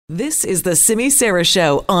This is the Simi Sara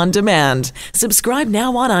Show on demand. Subscribe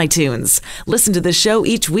now on iTunes. Listen to the show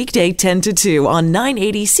each weekday 10 to 2 on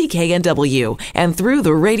 980 CKNW and through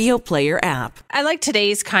the Radio Player app. I like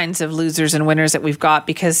today's kinds of losers and winners that we've got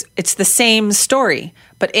because it's the same story.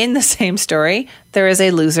 But in the same story, there is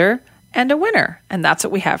a loser and a winner. And that's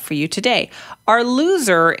what we have for you today. Our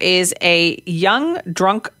loser is a young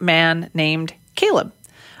drunk man named Caleb.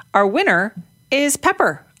 Our winner is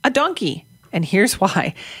Pepper, a donkey. And here's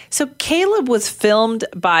why. So Caleb was filmed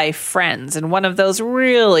by friends in one of those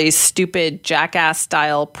really stupid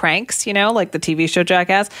Jackass-style pranks, you know, like the TV show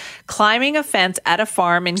Jackass, climbing a fence at a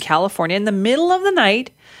farm in California in the middle of the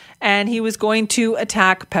night, and he was going to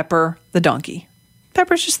attack Pepper the donkey.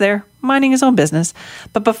 Pepper's just there, minding his own business.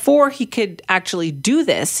 But before he could actually do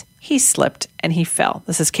this, he slipped and he fell.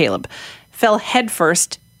 This is Caleb. Fell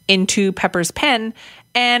headfirst into Pepper's pen,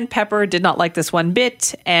 and Pepper did not like this one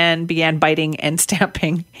bit and began biting and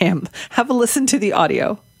stamping him. Have a listen to the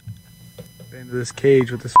audio. Into this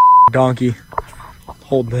cage with this donkey.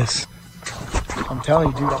 Hold this. I'm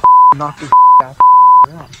telling you, dude, I'll knock this ass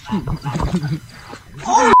out.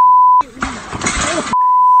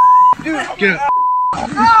 Dude, get up.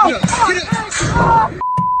 No! Get up!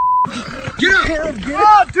 Get up!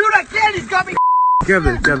 Oh, dude, I can't. He's got me. Grab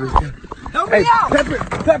this. Help me out!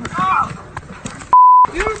 Pepper! Oh.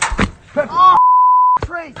 Dude! Pepper! Oh,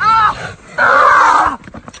 Trey! Ah! Ah!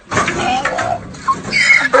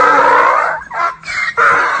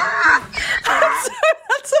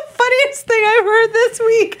 That's the funniest thing I've heard this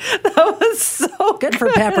week. That was so good for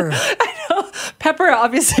Pepper. I know. Pepper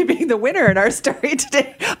obviously being the winner in our story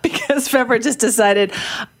today because Pepper just decided,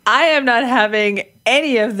 I am not having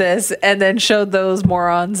any of this, and then showed those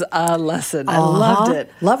morons a lesson. I loved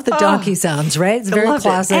it. Love the donkey sounds, right? It's very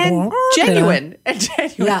classic. And genuine. And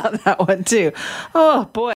genuine on that one, too. Oh, boy.